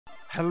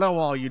Hello,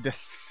 all you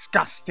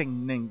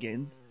disgusting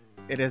Ningans.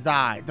 It is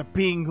I, the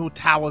being who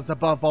towers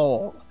above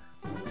all.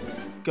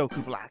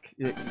 Goku Black.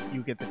 You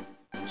get the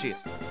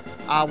gist.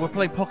 We're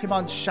playing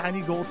Pokemon Shiny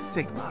Gold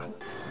Sigma.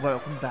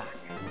 Welcome back.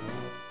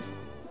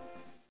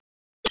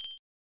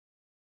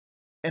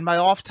 In my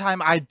off time,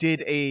 I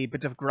did a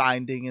bit of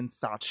grinding and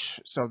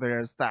such, so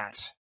there's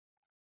that.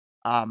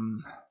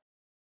 Oh,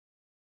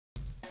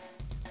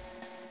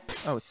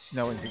 it's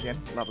snowing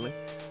again. Lovely.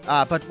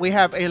 But we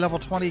have a level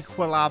 20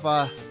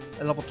 Quilava,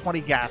 a level 20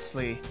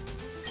 Ghastly,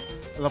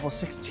 a level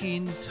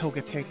 16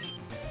 Togetic,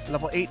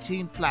 level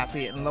 18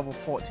 Flappy, and level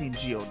 14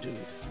 Geodude.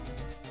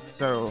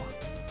 So,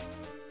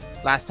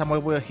 last time we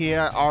were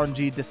here,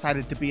 RNG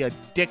decided to be a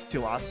dick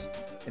to us,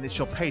 and it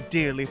shall pay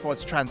dearly for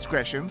its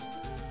transgressions.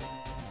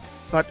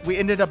 But we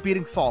ended up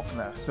beating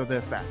Faulkner, so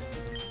there's that.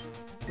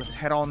 Let's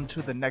head on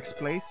to the next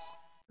place.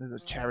 There's a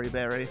Cherry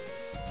Berry.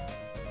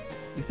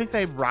 You think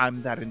they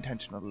rhymed that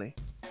intentionally?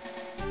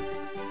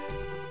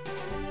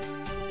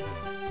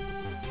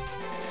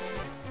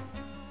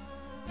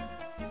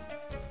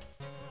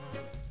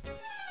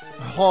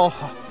 Oh,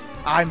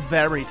 I'm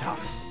very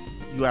tough.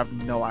 You have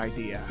no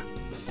idea.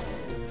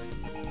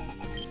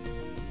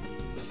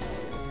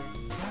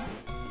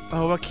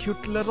 Oh, a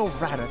cute little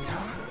Rattata.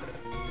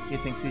 He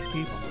thinks he's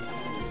people.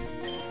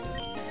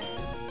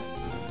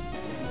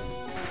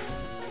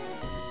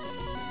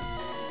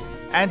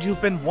 And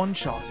you've been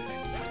one-shotted.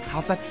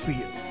 How's that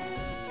feel?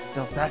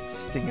 Does that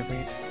sting a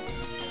bit?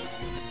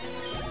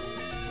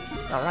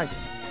 Alright.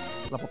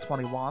 Level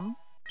 21.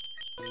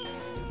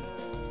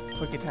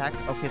 Quick attack.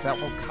 Okay, that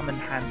will come in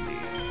handy.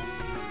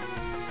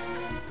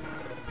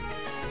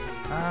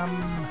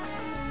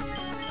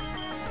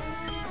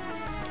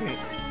 Okay.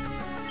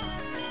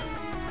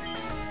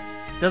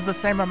 Does the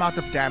same amount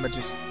of damage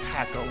as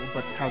Tackle,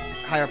 but has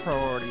higher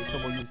priority, so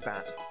we'll use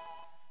that.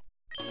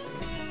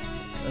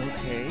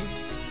 Okay.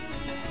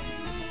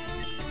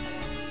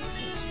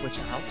 Switch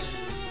out.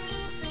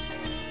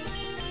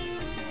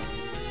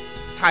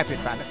 Type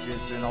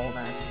advantages and all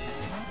that.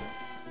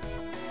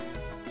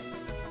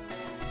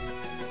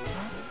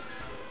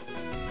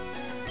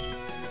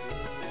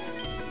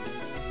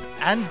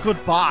 And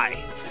goodbye.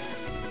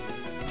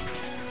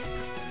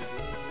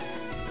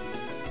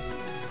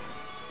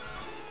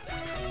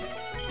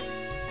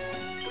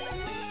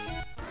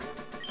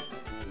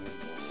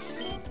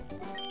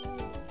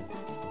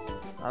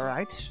 All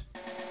right.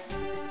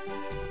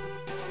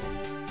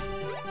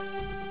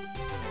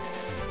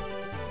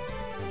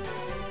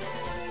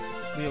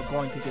 We are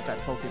going to get that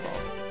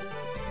Pokeball.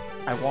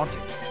 I want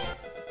it.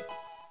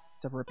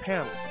 It's a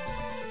repair.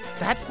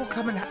 That will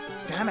come in.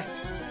 Damn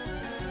it.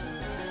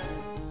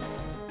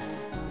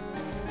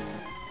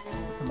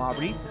 It's a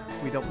Mabri.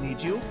 We don't need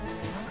you.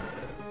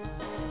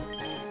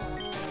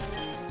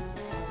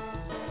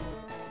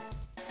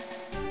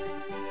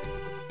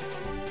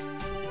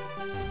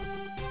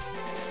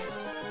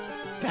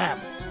 Damn.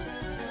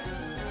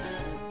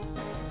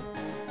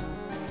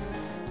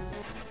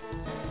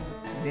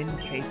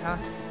 Ninkata.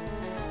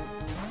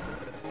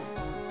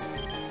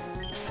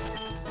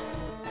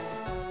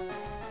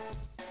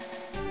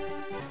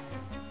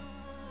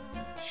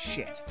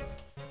 Shit.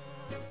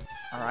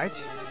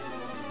 Alright.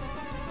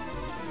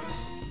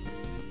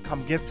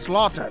 Come get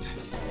slaughtered.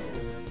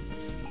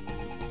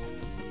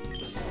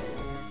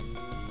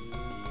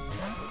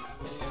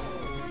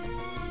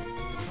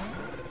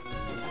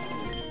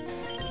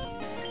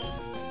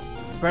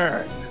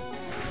 Burn.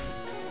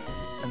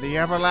 And the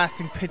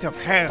everlasting pit of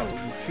hell,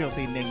 you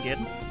filthy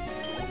Ningen.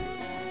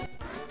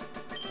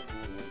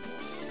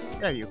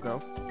 There you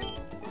go.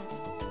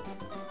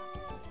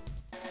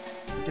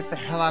 Get the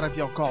hell out of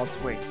your god's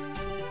way.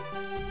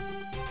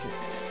 Okay.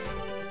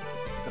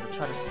 Gotta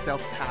try to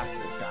stealth past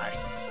this guy.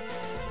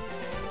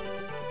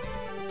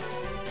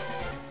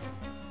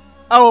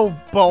 Oh,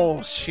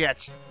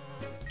 bullshit.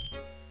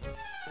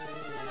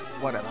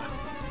 Whatever.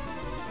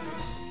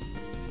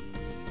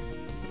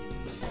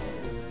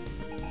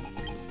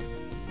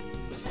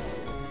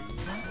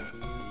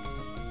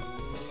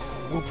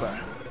 Whooper.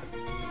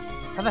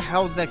 How the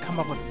hell did they come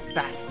up with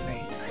that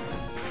name?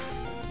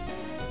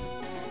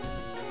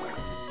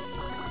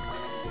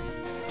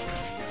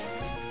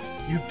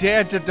 You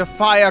dared to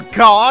defy a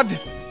god?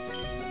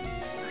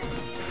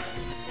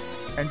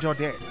 And you're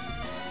dead.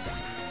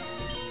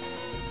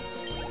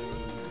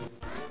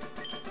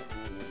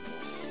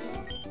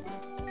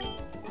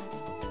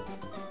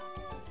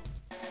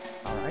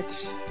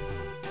 Alright.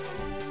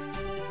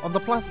 On the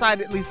plus side,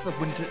 at least the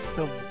winter,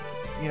 the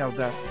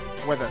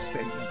weather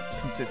stayed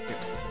consistent.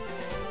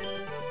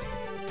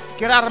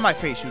 Get out of my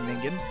face, you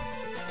Ningen.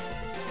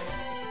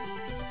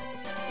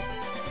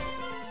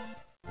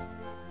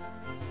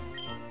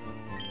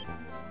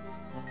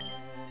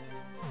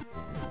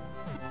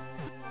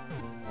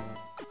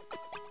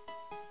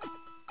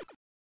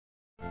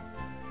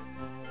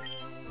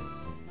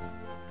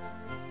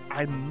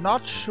 I'm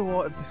not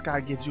sure if this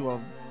guy gives you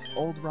a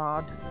old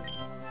rod.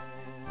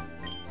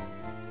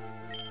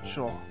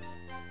 Sure.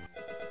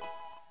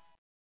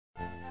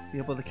 Be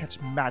able to catch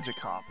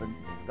Magikarp and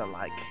the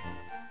like.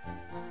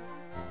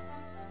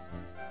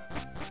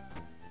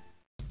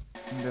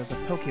 And there's a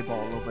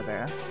Pokeball over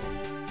there.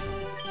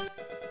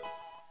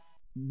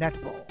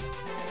 Netball.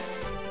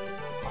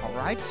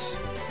 Alright. See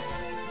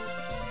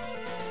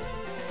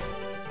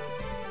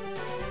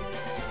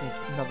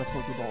another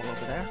Pokeball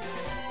over there.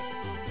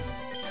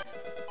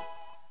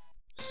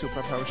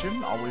 Super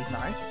Potion, always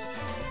nice.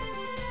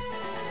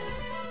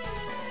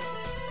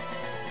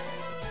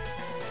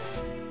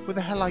 Who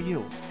the hell are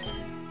you?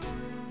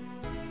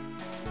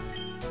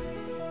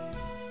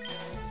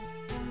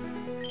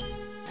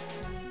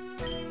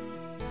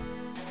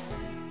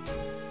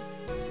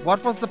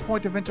 What was the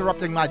point of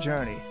interrupting my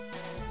journey?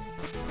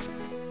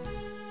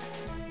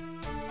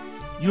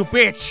 You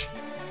bitch!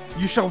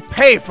 You shall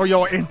pay for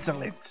your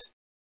insolence!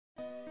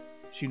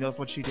 She knows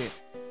what she did.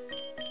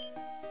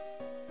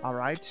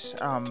 Alright,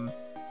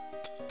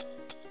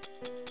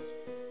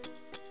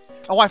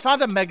 Oh, I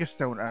found a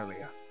Megastone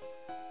earlier.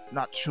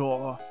 Not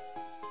sure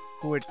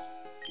who it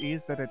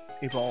is that it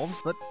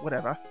evolves, but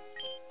whatever.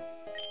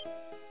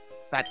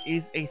 That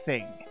is a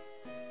thing.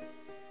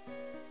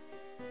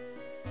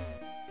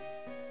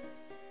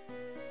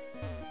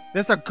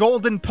 There's a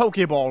golden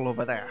Pokeball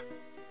over there.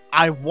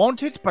 I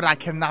want it, but I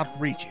cannot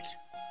reach it.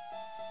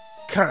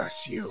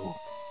 Curse you.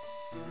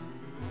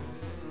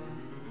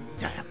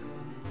 Damn.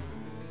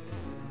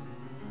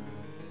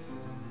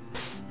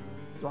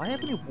 Do I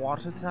have any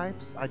water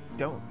types? I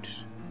don't.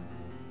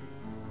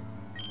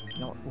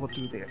 No, we'll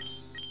do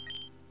this.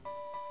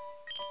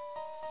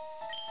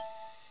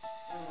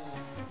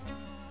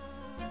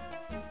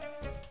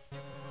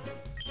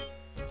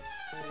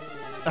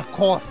 Of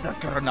course they're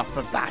good enough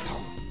for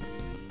battle.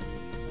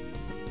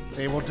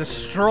 They will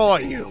destroy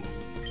you.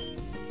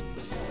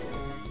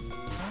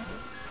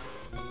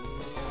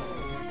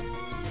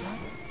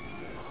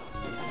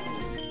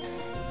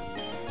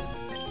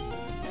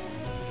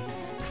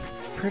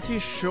 Pretty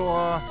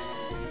sure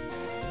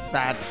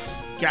that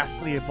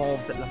Ghastly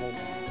evolves at level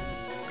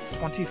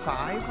 25,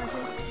 I think?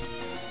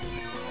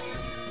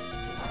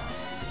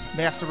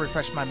 May have to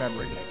refresh my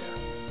memory later.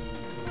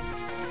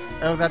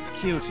 Oh, that's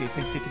cute. He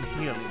thinks he can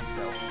heal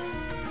himself.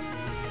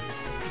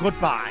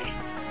 Goodbye.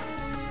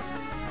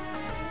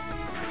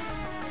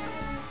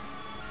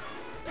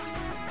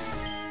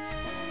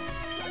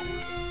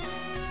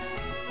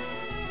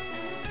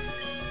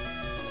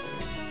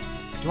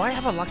 Do I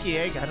have a lucky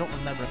egg? I don't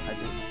remember if I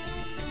do.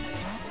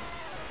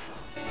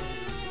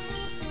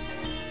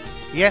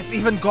 Yes,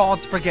 even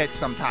gods forget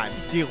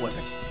sometimes. Deal with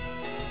it.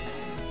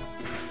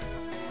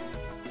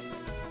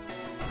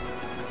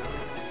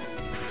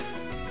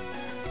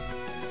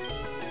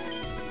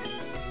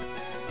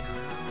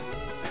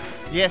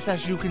 Yes,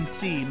 as you can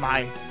see,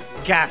 my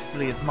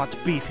Ghastly is much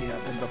beefier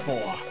than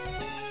before.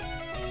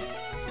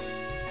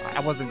 I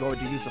wasn't going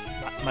to use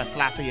my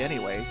Flaffy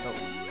anyway, so...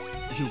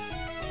 You...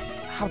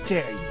 How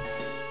dare you?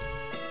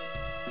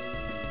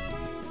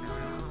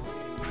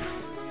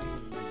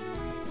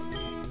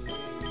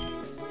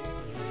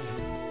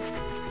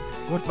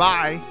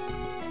 Goodbye.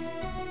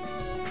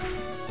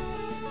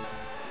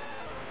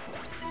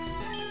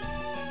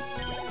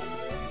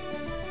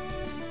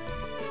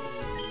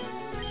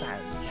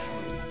 Sand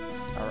tree.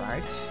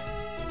 Alright.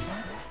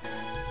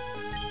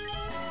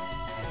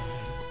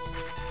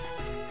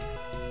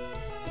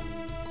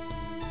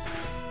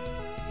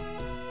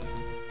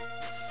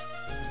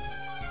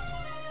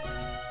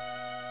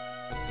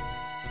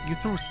 You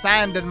threw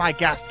sand in my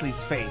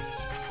Ghastly's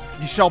face.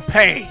 You shall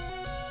pay.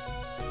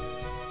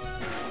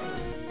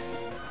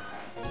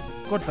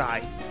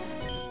 Goodbye.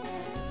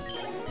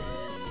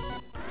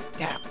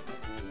 Damn.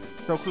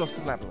 So close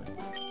to leveling.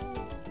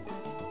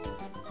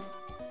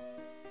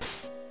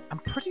 I'm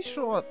pretty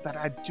sure that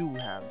I do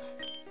have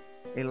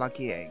a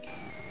lucky egg.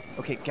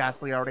 Okay,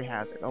 Ghastly already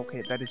has it.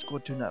 Okay, that is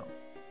good to know.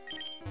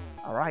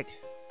 Alright.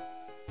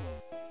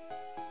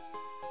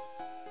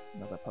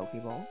 Another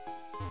Pokeball.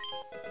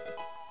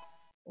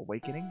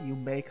 Awakening, you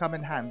may come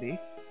in handy.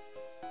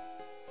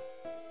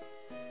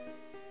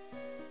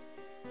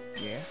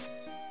 Yes.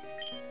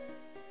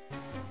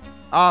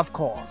 Of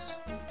course.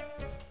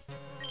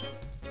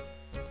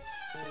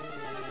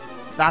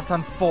 That's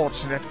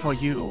unfortunate for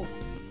you.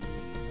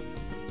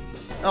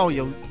 Oh,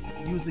 you're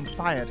using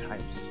fire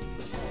types.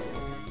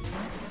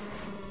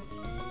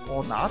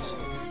 Or not.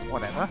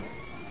 Whatever.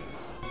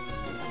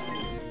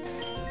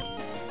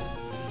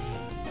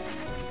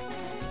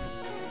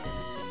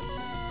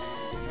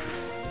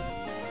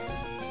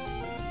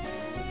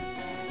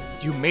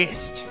 You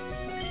missed.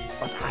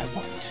 But I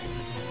won't.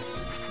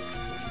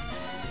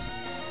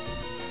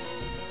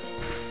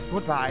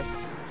 Goodbye.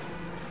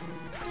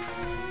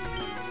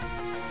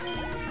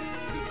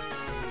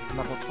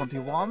 Level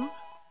 21.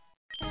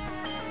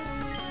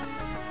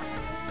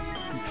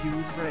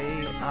 Confuse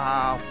Ray.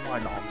 Why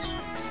not?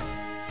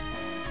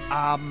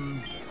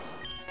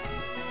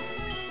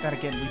 Then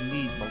again, we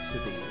need most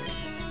of these.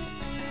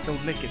 Though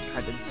Lick is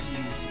kind of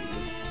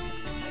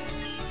useless.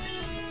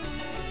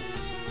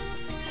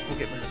 We'll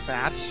get rid of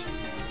that.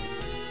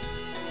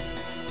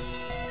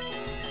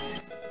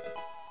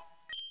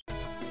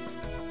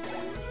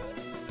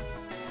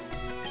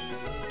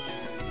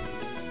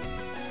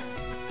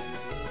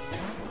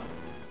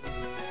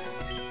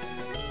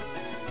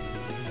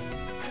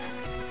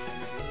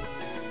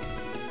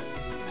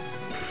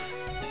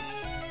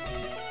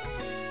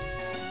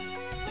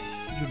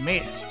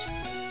 missed.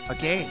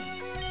 Again.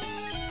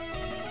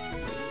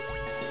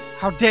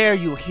 How dare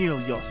you heal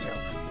yourself?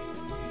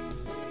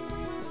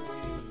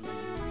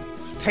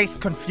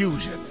 Taste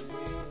confusion.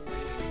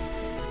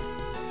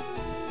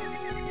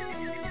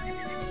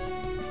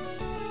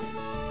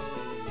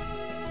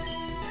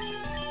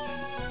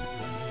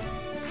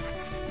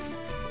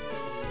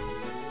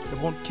 It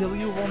won't kill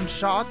you one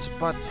shot,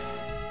 but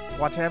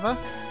whatever.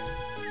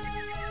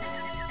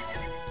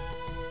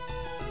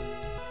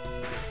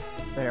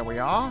 There we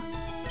are.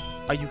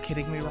 Are you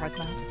kidding me right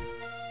now?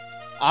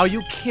 Are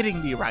you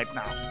kidding me right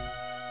now?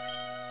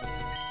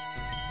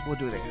 We'll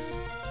do this.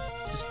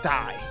 Just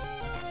die.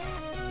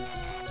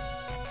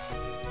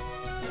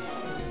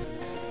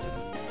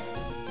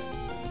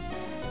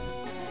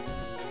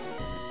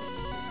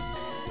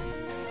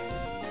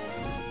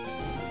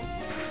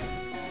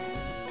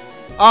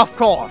 Of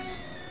course.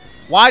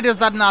 Why does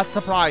that not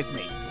surprise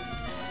me?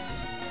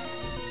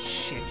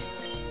 Shit.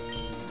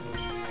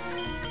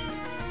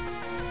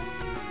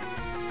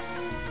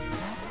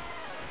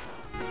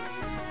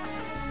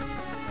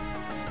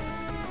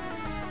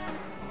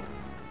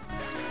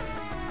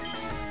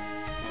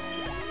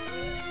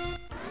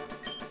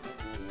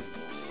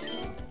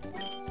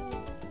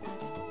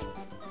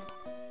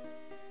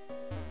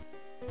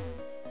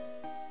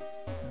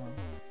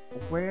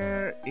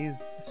 Where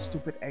is the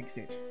stupid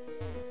exit?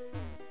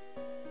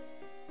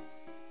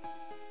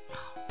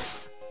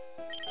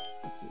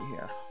 Let's see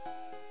here.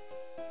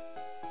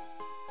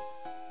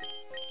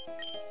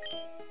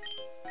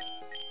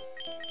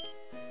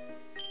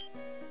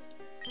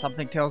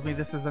 Something tells me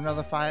this is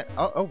another fire.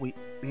 Oh, we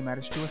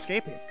managed to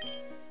escape it.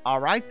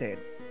 Alright then.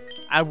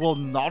 I will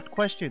not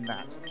question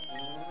that.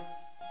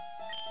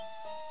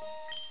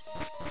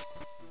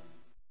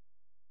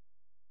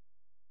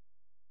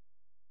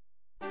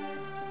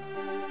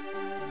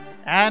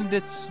 And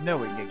it's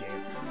snowing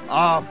again.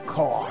 Of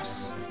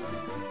course.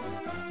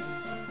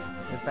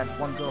 There's that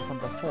one girl from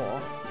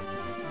before.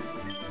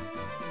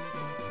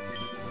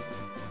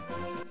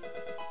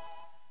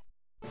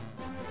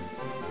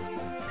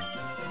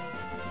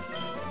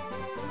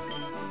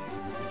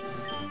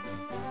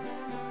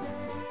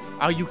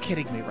 Are you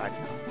kidding me right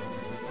now?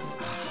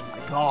 Oh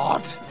my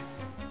god.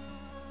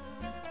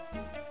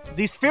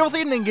 These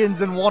filthy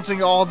ningens and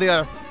wanting all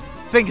their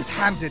things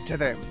handed to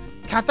them.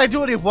 Can't they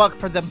do any work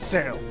for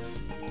themselves?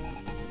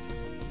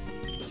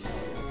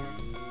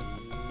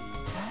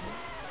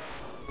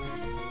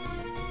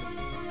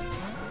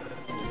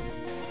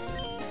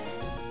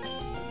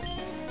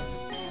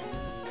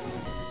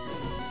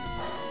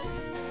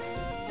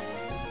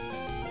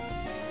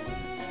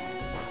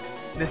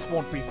 This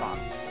won't be fun.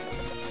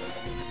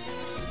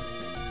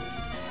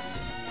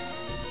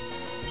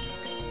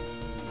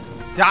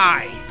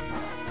 Die!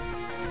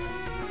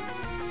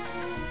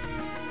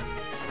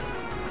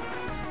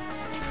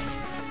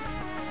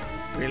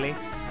 Really?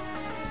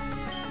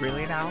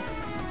 Really now?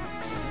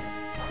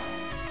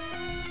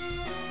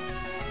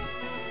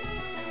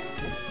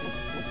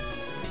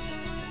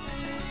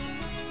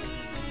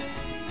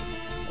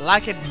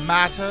 Like it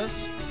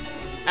matters.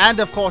 And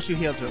of course you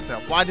healed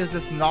yourself. Why does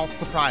this not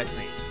surprise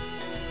me?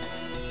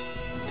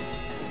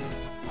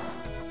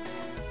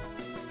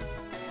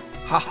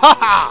 Ha ha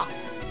ha!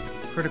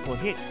 Critical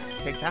hit.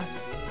 Take that.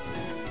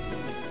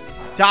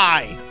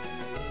 Die!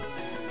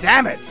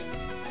 Damn it!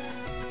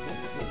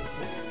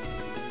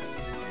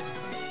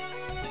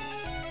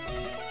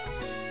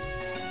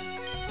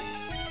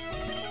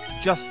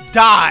 Just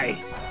die!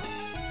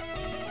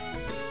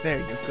 There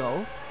you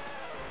go.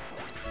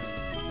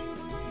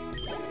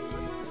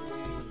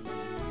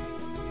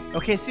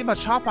 Okay, see, my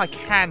chop I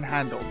can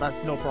handle.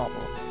 That's no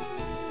problem.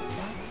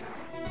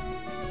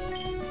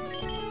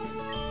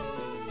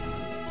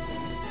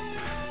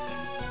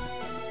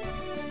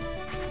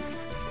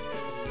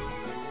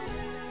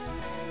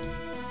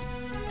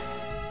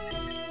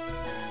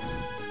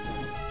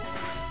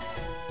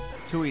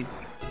 Too easy.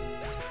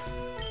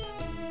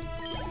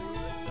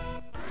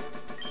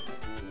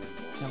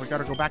 Now we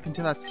gotta go back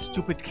into that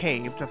stupid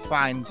cave to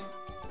find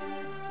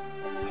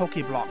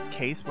Pokeblock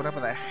case, whatever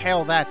the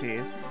hell that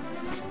is.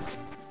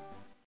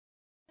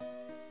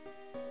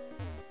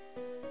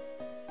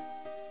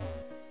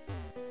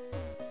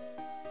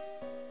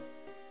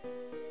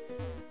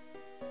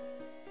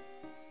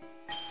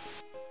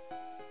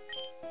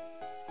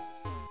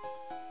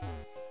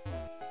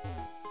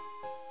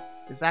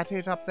 Is that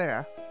it up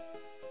there?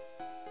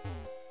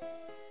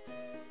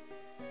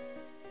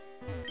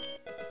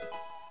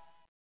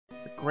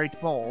 It's a great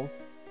ball.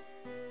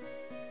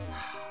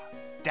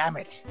 Damn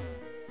it.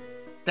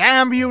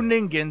 Damn you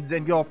Ningans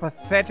and your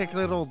pathetic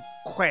little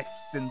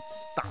quests and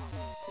stuff.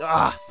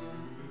 Ah.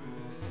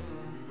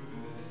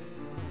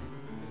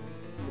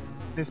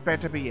 This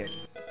better be it.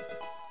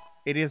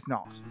 It is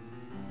not.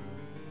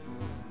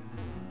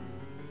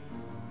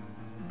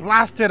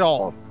 Blast it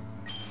all!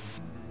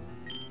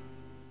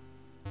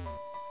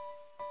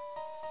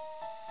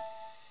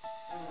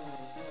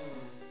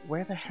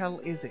 Where the hell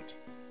is it?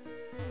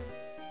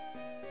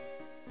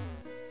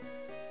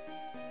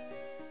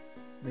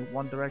 Only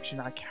one direction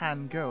I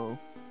can go.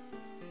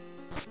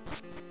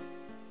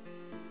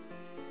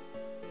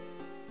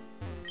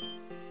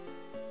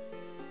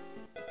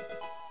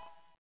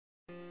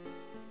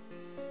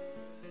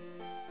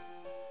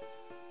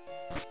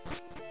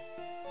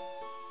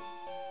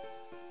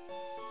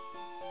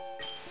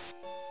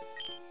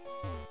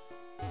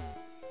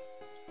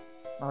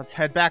 Let's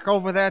head back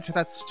over there to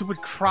that stupid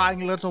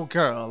crying little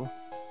girl.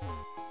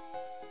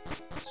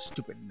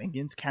 Stupid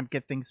minions can't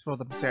get things for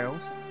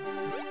themselves.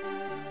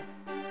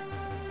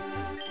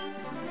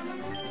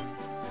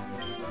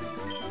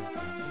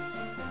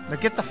 Now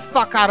get the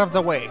fuck out of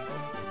the way.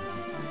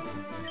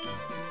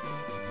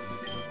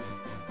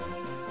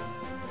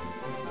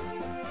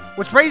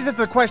 Which raises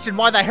the question,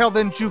 why the hell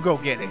didn't you go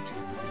get it?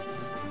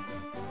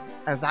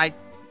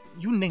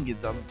 You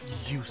minions are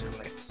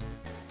useless.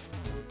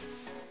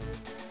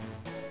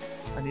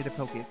 I need a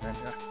Poke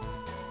Center.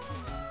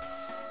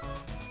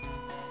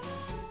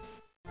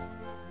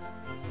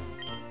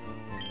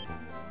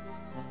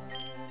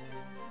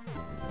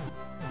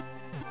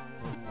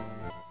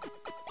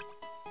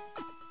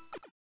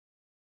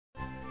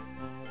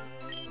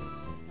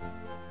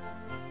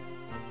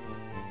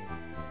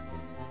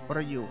 What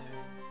are you?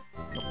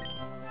 Nope.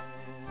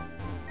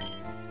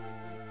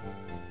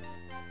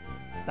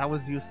 That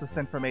was useless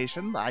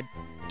information. I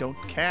don't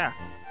care.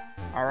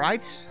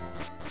 Alright.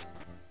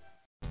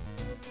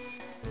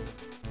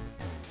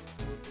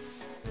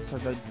 So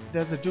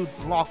there's a dude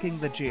blocking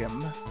the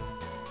gym.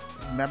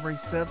 If memory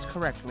serves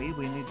correctly,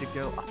 we need to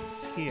go up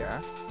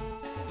here.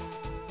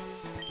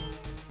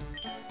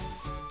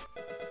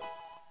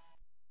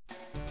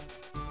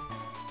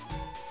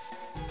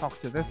 Talk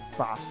to this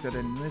bastard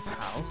in this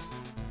house.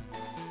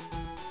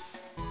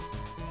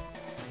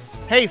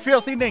 Hey,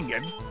 filthy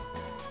minion!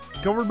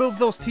 Go remove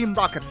those Team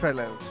Rocket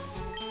fellows.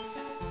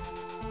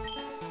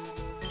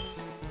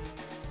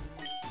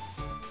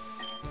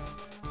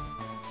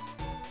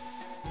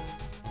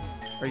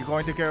 Are you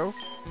going to go?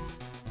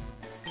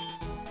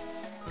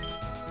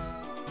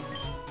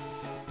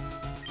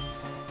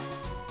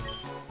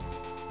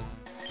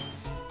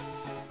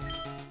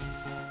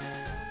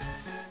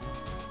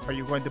 Are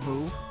you going to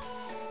move?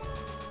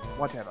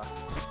 Whatever.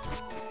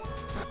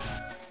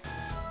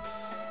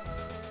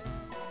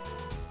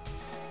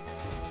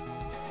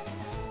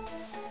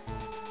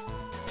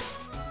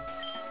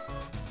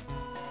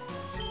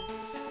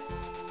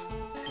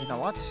 You know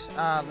what?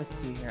 Let's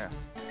see here.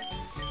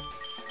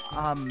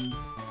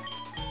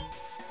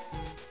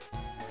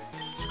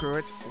 Screw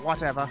it.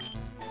 Whatever.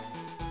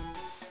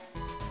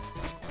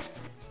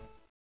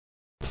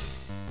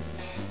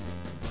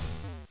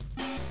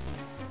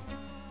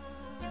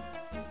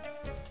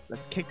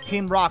 Let's kick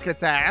Team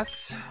Rocket's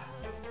ass.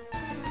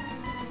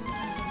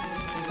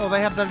 Oh,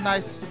 they have their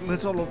nice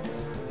little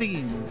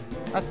theme.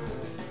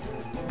 That's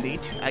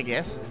neat, I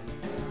guess.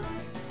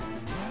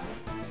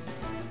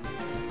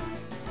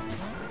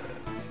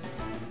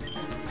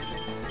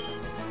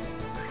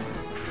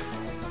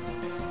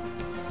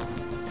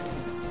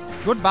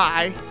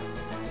 Goodbye.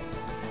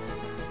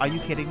 Are you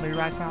kidding me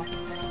right now?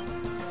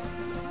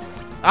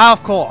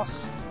 Of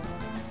course.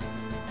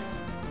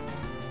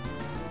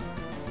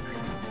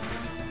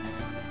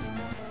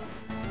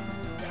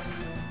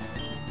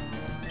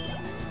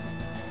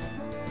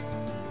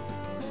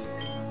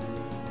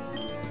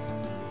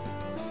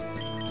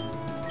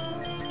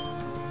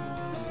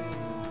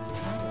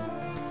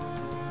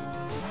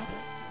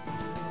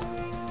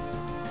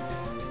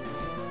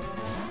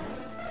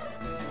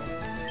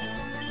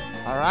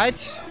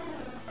 Alright.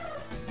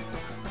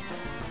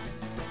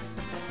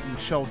 You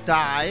shall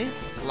die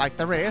like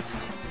the rest.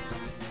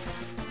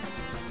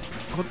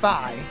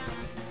 Goodbye.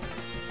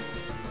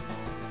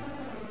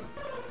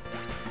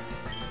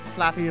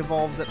 Flappy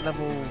evolves at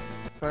level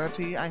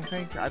 30, I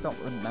think. I don't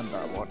remember,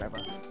 whatever.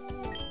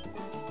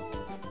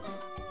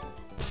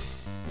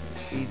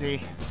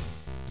 Easy.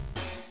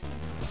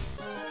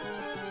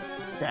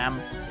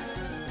 Damn.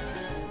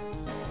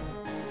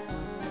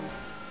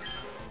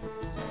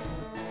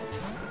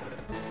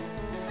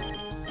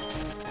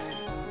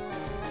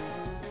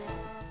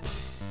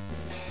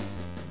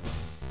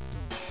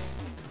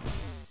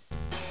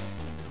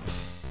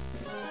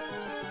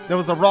 There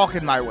was a rock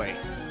in my way.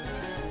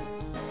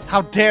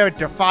 How dare it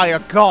defy a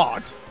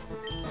god?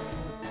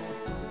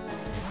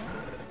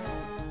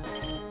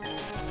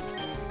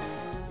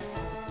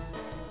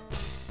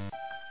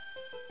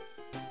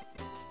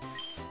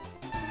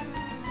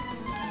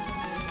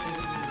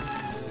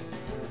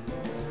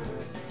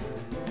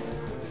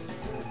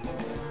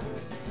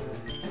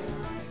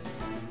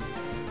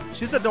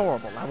 She's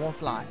adorable, I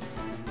won't lie.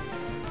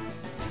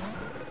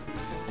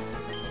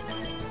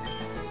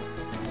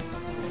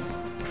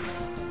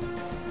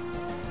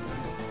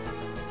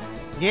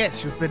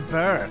 Yes, you've been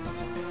burned.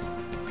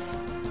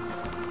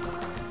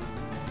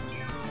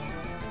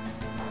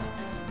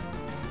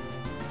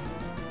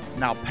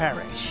 Now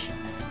perish.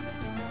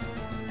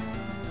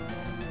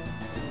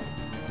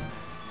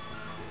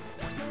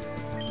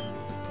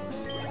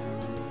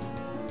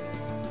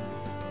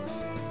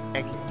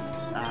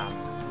 Excellent.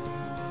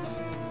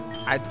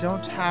 I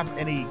don't have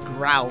any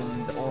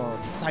ground or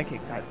psychic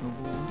type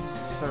moves,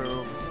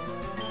 so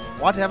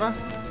whatever.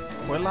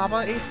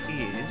 Quilava it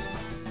is.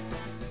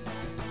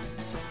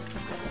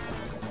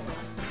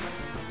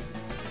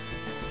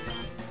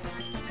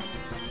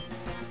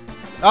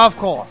 Of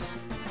course.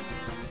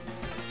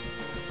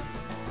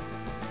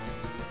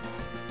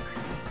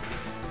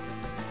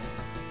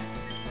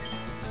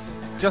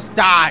 Just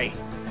die!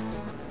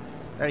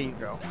 There you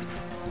go.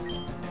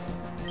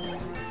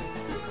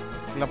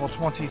 Level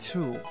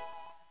 22.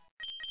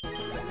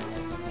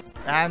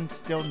 And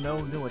still no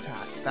new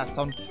attack. That's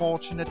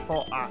unfortunate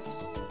for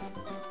us.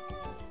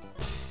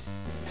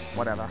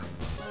 Whatever.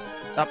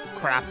 Oh,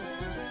 crap.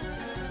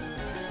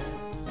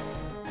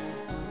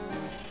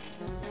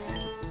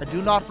 I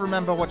do not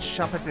remember what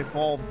Shuppet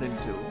evolves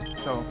into,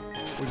 so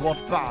we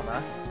won't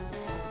bother.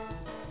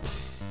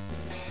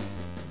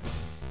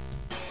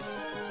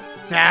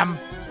 Damn!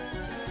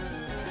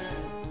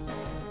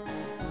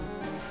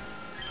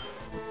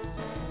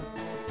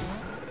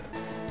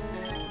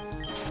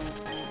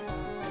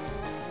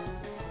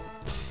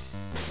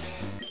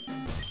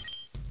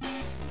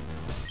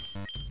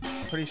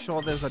 Pretty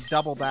sure there's a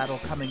double battle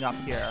coming up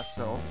here,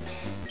 so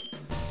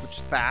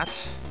switch that.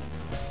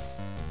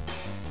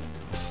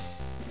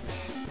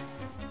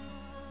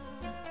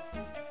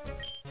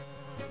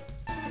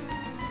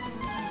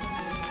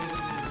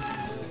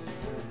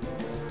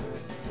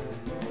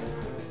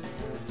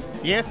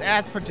 Yes,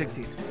 as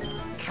predicted.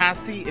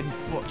 Cassie and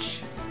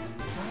Butch.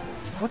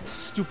 What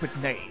stupid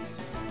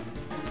names.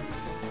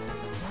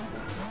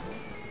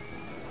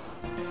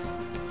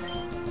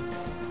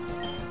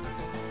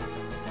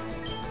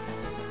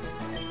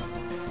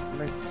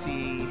 Let's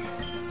see.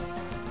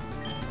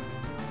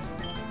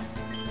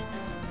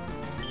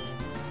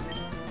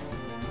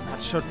 That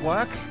should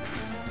work.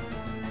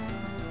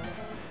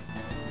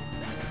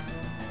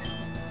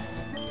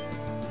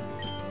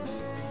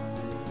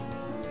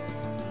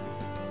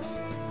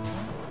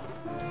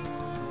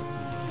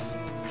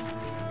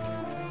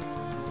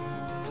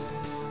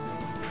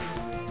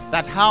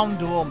 That Hound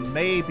Duel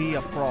may be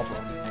a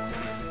problem.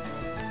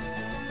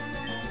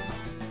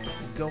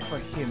 Go for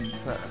him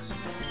first.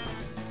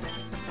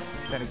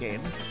 Then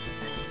again.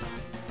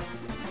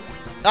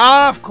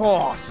 Of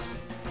course!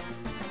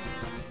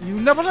 You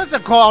never let a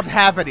god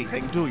have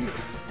anything, do you?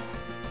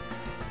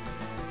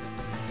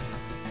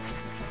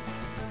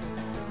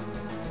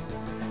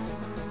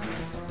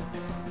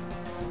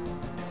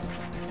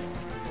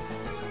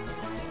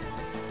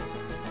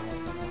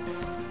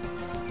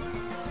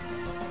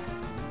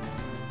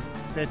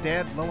 They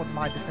dared lower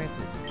my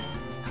defenses.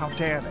 How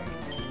dare they?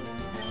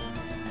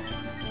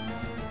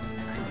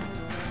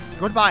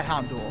 Goodbye,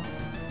 Hound Duel.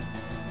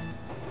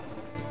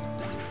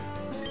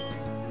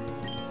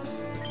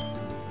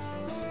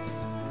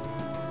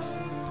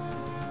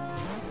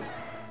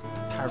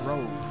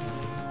 Tyro.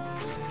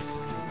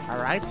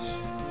 Alright.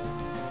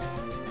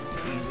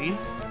 Easy.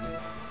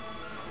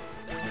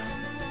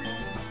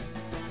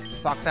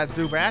 Fuck that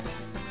Zubat.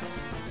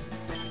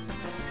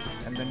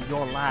 And then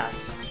you're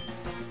last.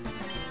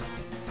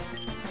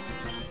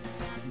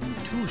 You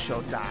too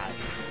shall die.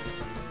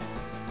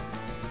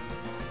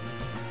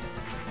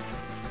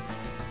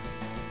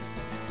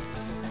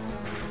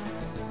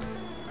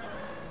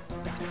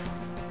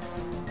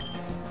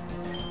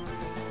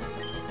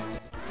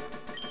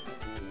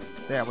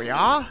 There we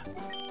are.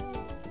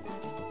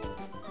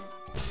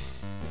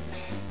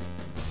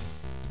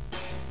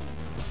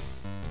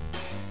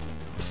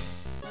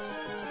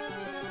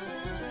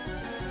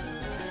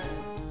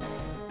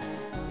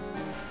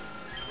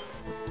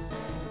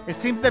 It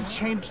seems they've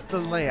changed the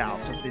layout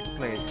of this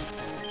place.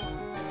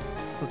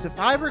 Because if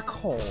I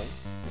recall,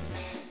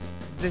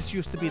 this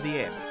used to be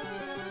the end.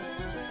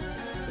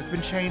 It's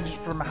been changed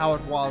from how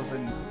it was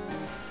in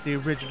the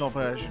original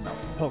version of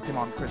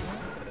Pokemon Crystal.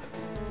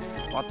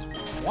 But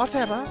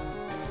whatever.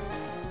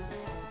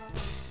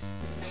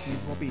 This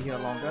means we'll be here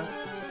longer.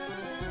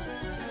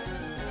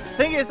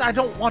 Thing is, I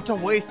don't want to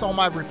waste all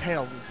my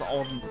repels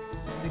on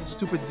these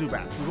stupid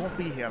Zubats. We won't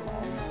be here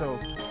long, so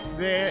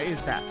there is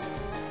that.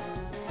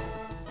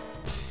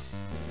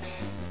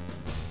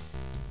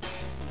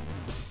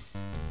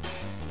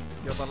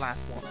 You're the last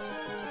one.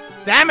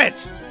 Damn it!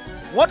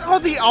 What are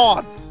the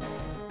odds?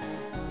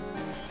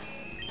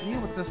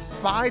 Ew, it's a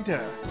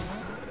spider.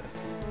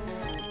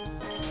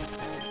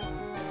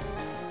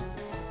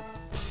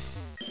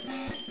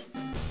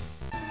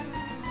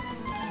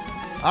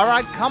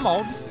 Alright, come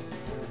on.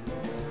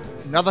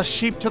 Another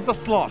sheep to the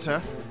slaughter.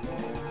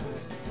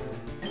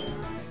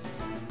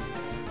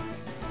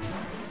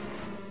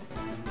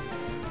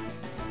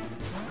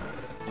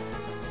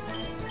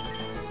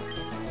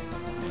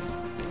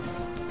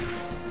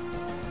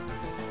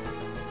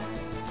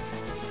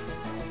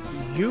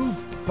 You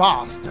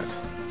bastard.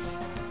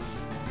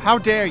 How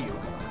dare you?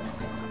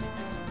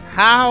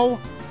 How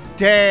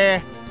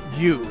dare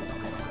you?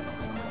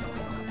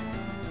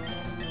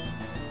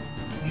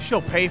 You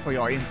shall pay for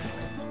your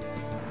insolence.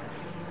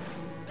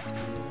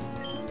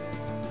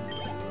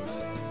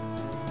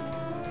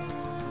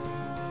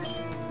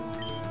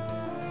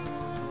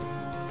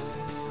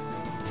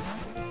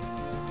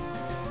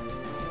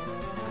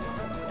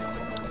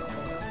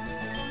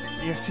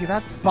 You see,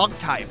 that's bug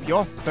type.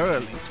 You're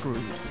thoroughly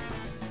screwed.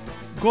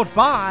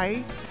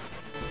 Goodbye.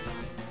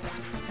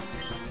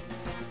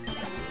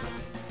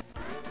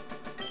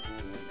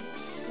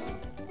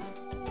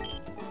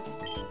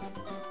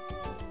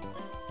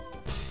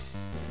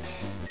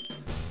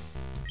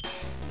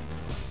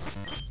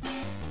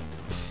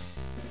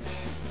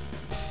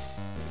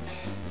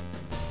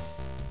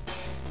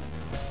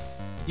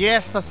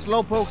 Yes, the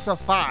slowpokes are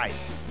fine.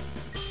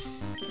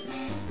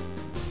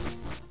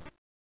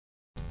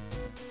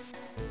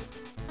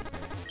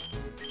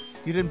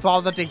 You didn't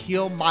bother to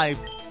heal my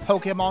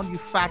Pokemon, you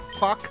fat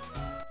fuck?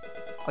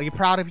 Are you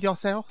proud of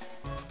yourself?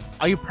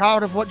 Are you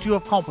proud of what you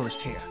have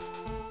accomplished here?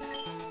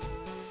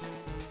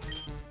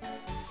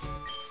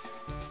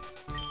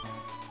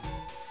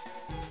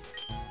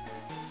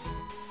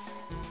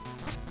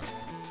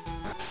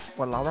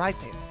 Well, alright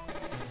then.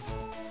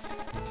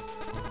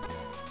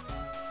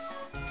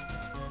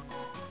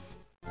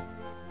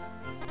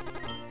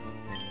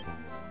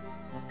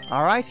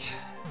 Alright.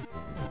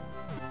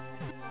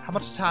 How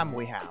much time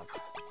we have?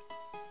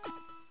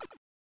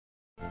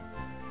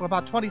 We're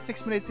about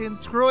 26 minutes in.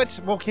 Screw it.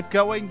 We'll keep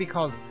going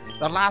because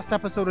the last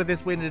episode of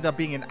this ended up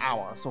being an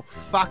hour. So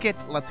fuck it.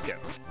 Let's go.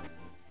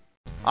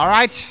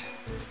 Alright.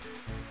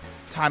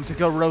 Time to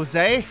go,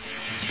 Rosé.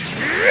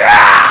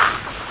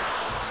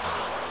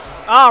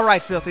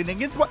 Alright, filthy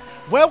niggas.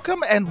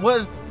 Welcome, and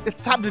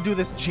it's time to do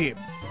this gym.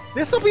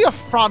 This will be a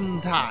fun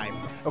time.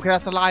 Okay,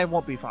 that's a lie. It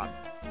won't be fun.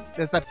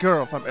 There's that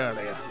girl from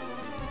earlier.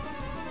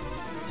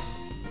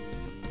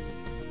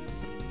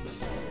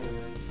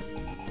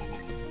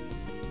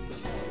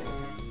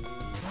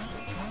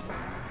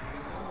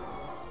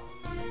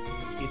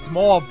 It's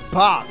more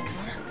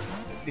bugs.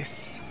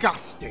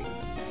 Disgusting.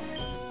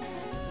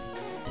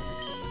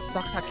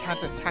 Sucks I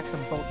can't attack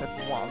them both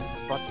at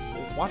once, but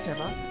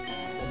whatever.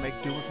 We'll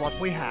make do with what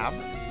we have.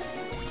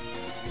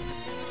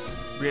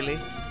 Really?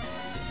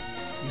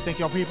 You think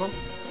you're people?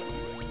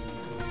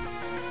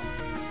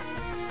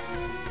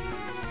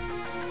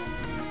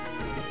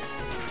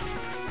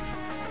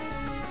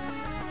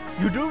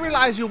 You do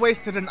realize you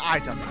wasted an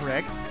item,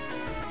 correct?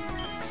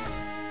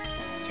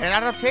 10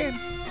 out of 10,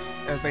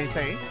 as they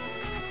say.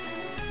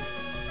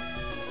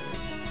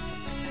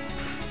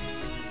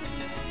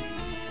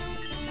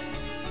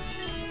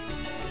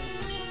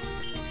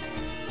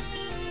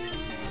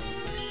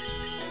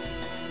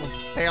 We'll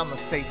stay on the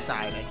safe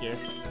side, I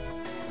guess.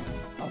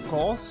 Of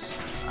course.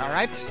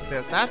 Alright,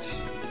 there's that.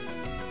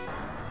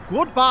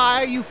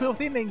 Goodbye, you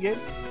filthy minion.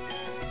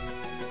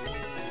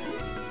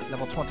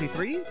 Level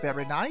 23,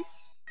 very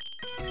nice.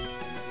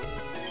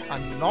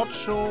 I'm not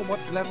sure what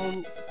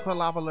level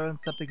Quilava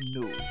learns something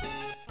new,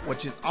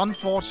 which is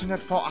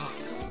unfortunate for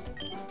us.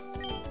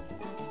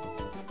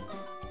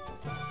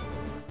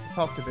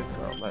 Talk to this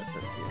girl, let's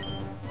see.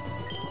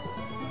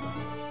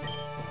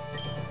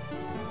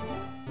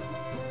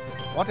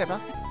 Whatever,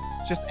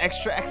 just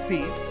extra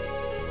XP,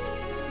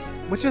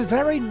 which is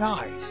very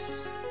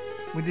nice.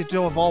 We need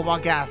to evolve our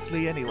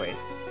Ghastly anyway.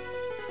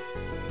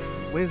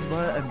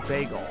 Whisper and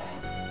Bagel.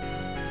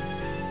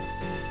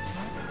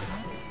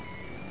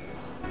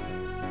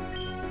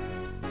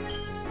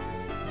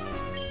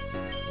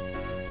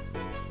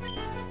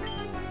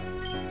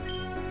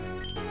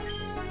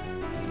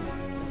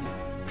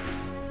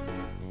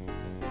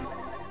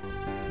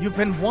 You've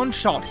been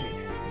one-shotted.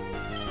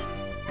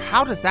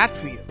 How does that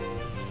feel?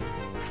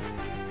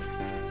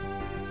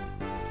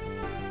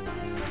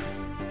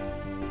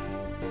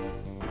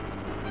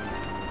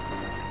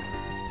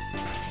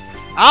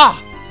 Ah!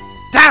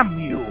 Damn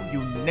you,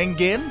 you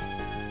Ningen!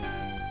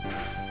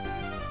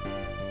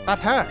 That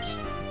hurt.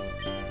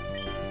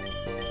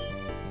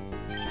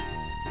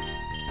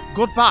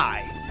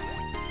 Goodbye.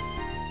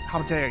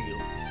 How dare you?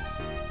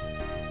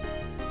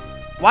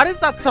 Why does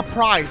that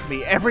surprise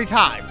me every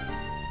time?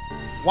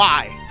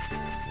 Why?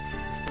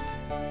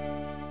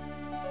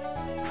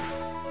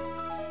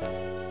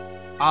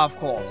 Of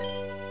course.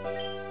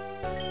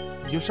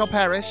 You shall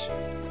perish.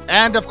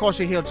 And of course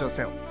you healed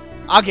yourself.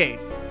 Again.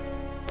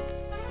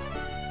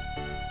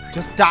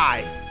 Just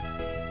die.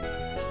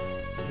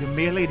 You're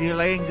merely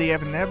delaying the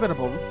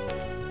inevitable.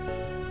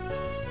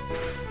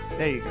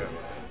 There you go.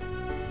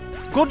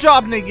 Good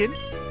job, Ningen.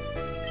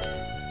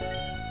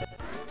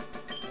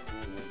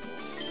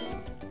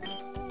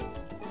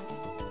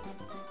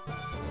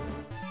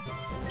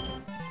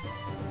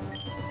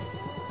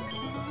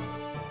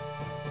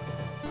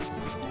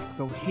 Let's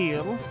go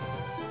heal.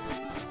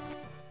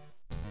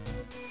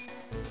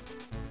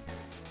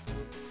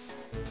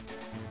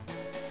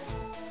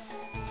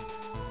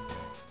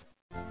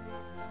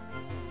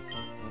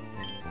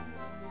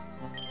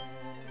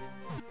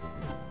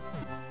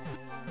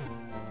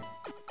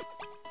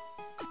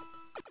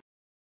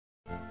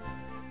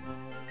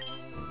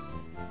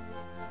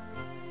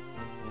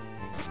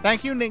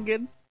 Thank you,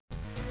 Ningen.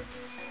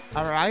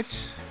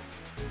 Alright.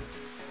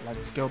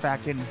 Let's go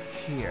back in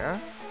here.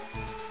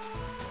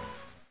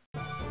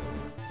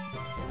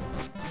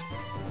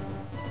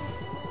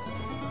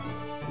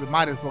 We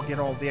might as well get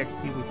all the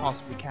XP we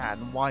possibly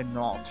can. Why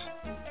not?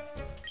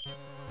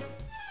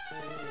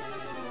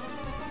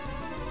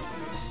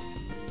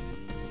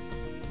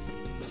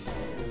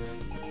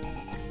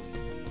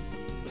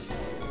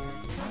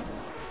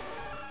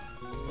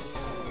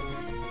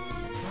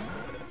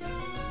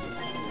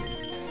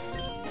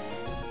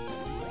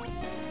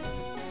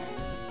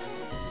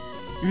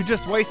 You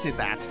just wasted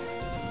that.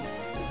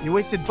 You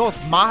wasted both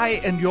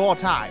my and your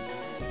time.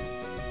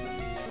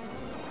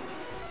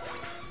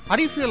 How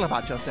do you feel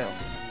about yourself?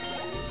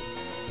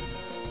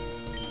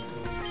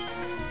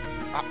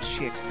 Ah,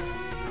 shit.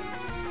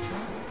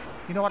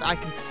 You know what? I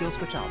can still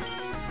switch out.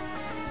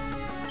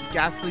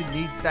 Ghastly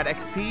needs that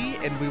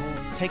XP, and we will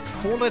take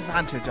full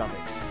advantage of it.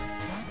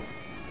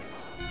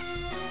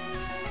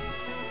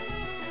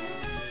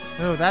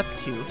 Oh, that's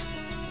cute.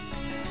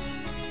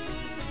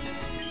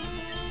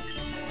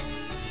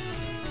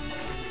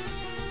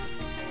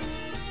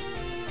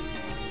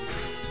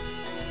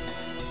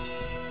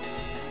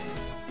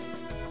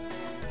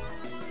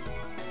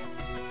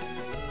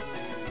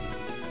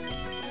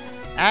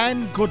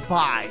 And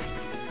goodbye.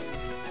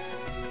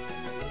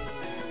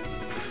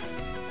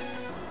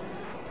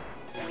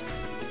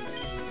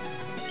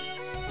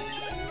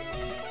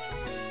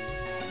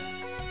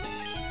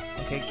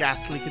 Okay,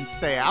 Ghastly can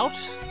stay out.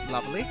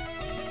 Lovely.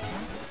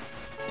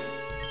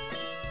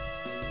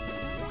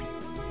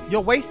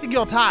 You're wasting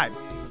your time.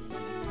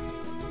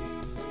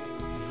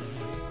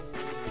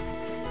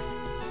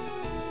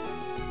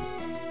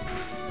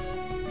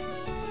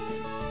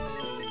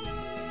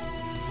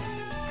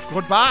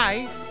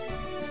 Goodbye.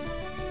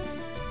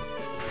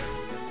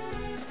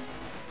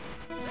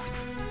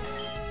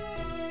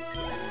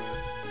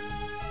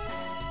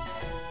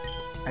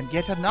 And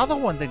yet another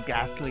one that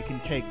Ghastly can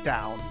take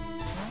down.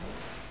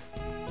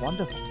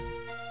 Wonderful.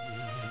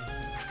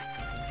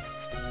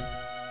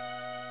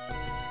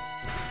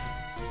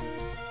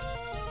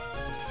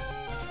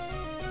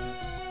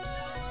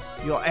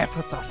 Your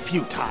efforts are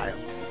futile.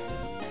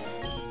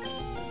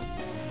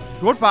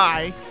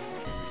 Goodbye.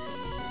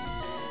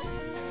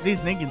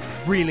 These minions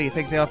really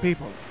think they are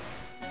people.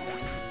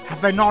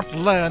 Have they not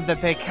learned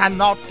that they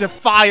cannot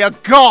defy a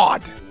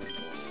god?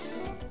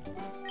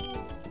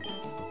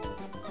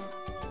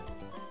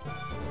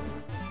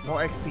 More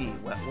XP.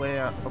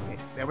 Where? Okay,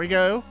 there we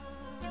go.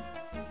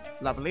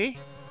 Lovely.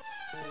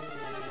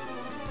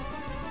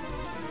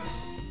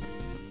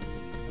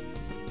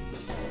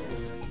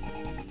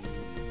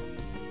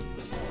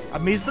 A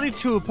measly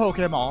 2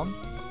 Pokemon.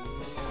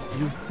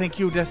 You think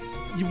you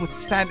would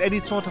stand any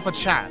sort of a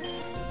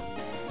chance?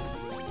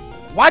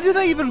 Why do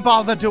they even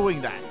bother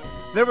doing that?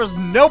 There is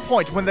no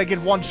point when they get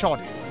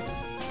one-shotted.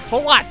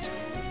 For what?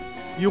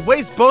 You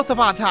waste both of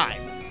our time.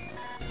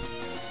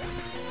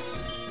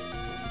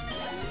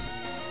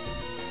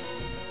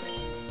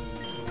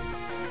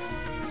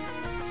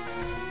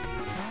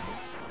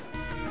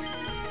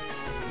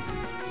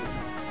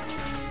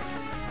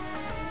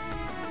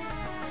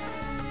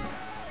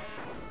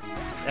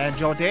 And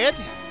you're dead?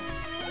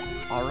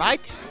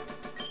 Alright.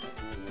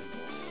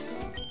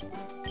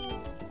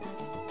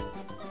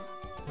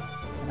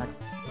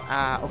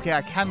 Okay,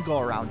 I can go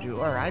around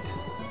you. Alright.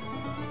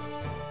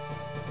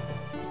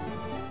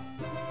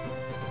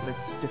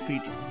 Let's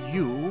defeat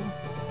you.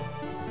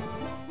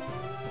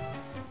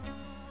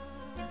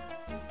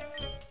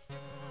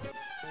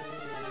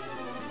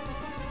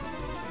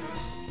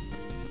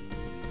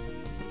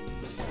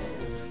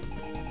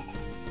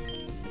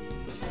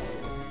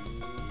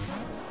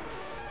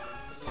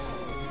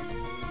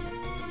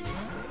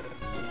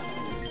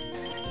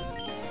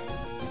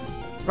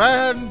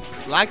 Burn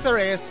like the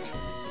rest.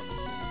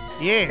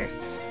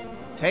 Yes,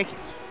 take it.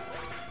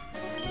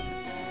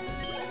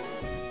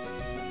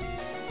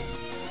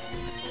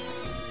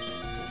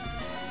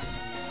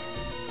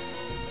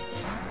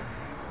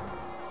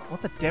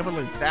 What the devil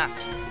is that?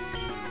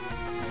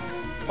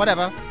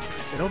 Whatever,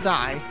 it'll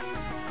die.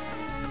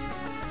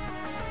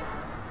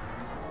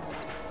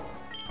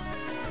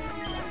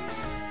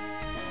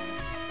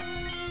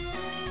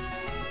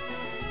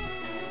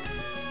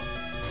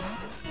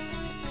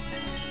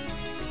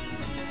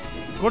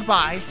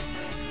 Goodbye.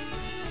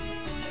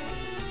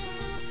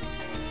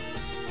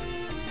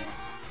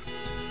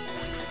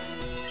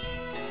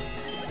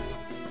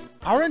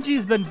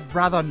 RNG's been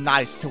rather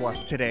nice to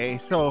us today,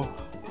 so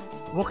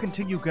we'll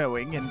continue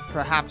going, and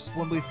perhaps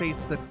when we face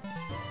the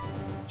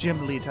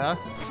gym leader,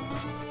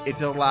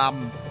 it'll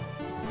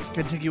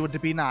continue to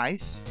be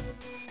nice.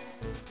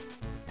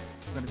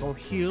 I'm gonna go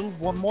heal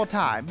one more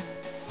time.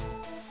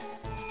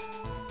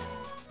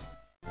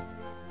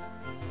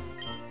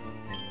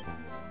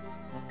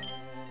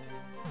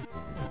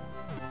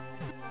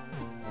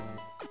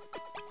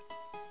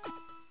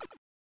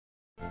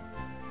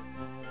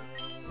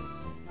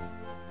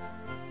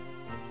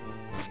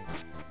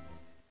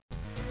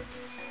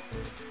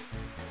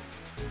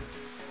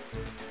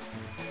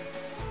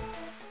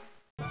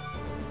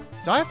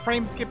 Do I have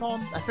frame skip on?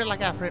 I feel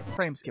like I have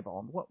frame skip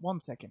on. What? 1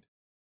 second.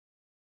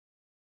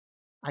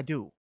 I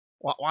do.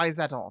 Why is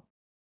that on?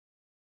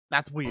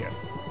 That's weird.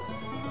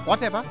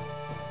 Whatever.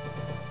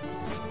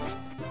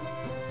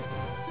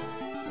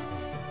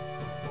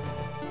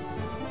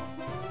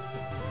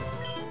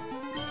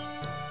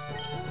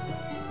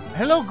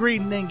 Hello,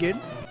 Green Ningen.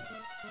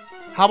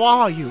 How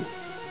are you?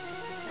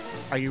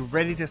 Are you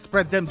ready to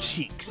spread them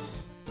cheeks?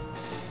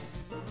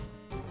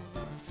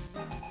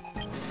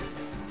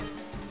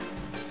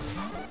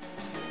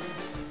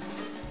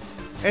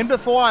 And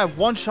before I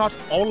one-shot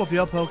all of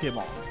your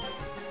Pokemon.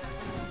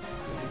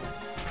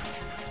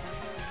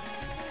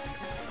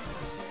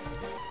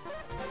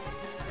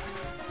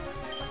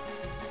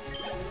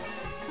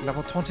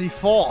 Level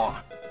 24.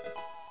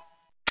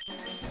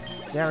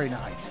 Very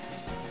nice.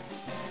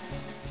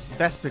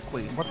 Vesper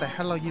Queen, what the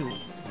hell are you?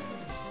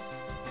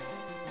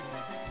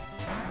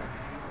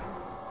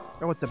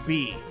 Oh, it's a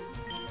bee.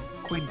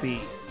 Queen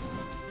bee.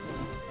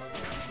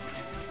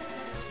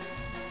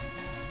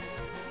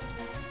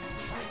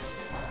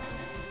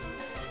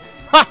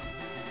 Ha!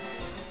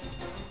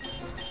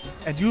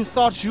 And you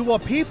thought you were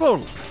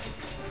people?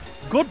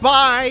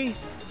 Goodbye!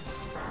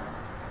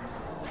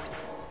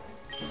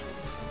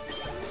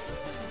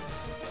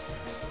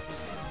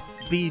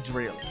 Bee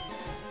drill.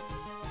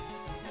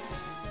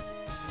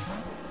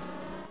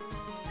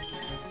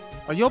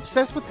 Are you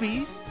obsessed with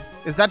bees?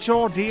 Is that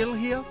your deal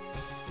here?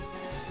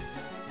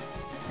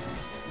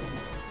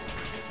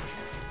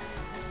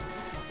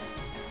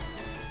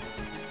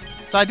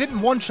 So I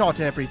didn't one-shot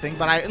everything,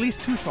 but I at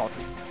least two-shot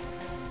it.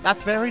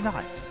 That's very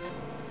nice.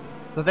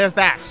 So there's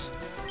that.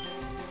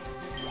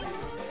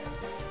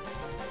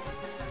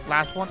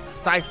 Last one,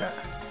 Scyther.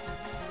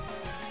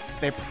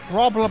 They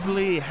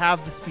probably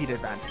have the speed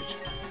advantage.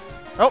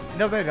 Oh,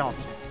 no they don't.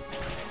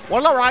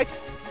 Well, alright.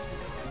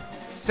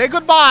 Say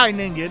goodbye,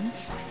 Ningen.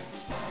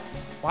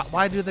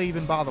 Why do they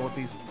even bother with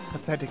these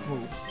pathetic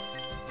moves?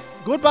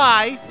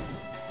 Goodbye.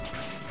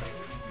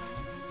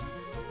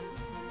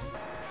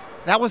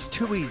 That was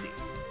too easy.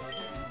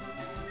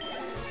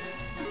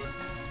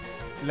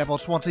 Level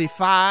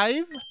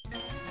 25.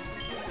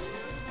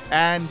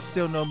 And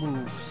still no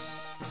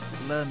moves.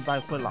 Learned by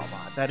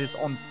Quilava. That is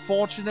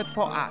unfortunate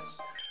for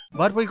us.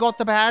 But we got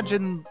the badge,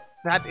 and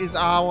that is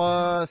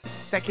our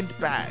second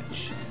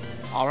badge.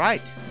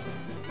 Alright.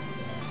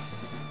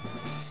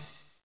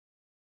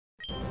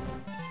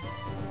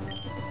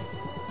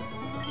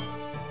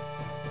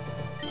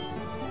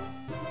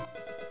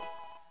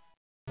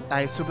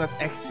 I assume that's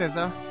X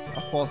Scissor.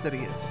 Of course it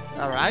is.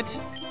 Alright.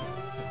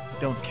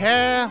 Don't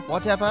care.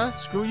 Whatever.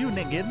 Screw you,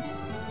 Ningen.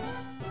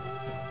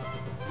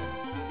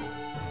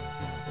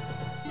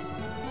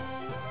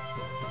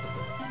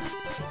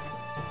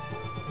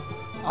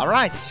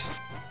 Alright.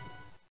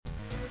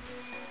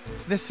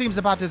 This seems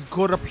about as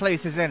good a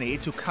place as any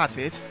to cut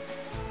it.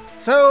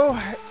 So,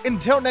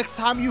 until next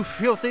time, you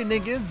filthy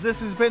Ningens,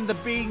 this has been the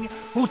being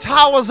who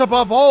towers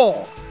above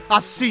all. I'll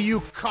see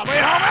you coming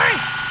at me!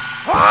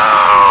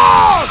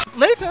 Ah!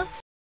 Later!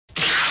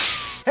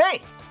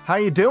 Hey, how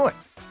you doing?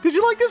 Did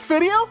you like this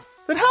video?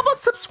 Then how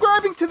about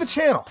subscribing to the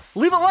channel?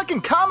 Leave a like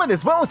and comment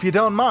as well if you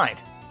don't mind.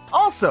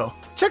 Also,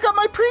 check out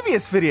my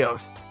previous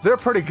videos. They're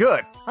pretty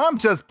good. I'm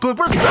just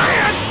Blooper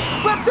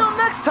Saiyan! But until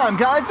next time,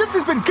 guys, this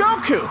has been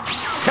Goku!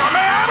 Come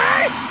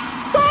at me!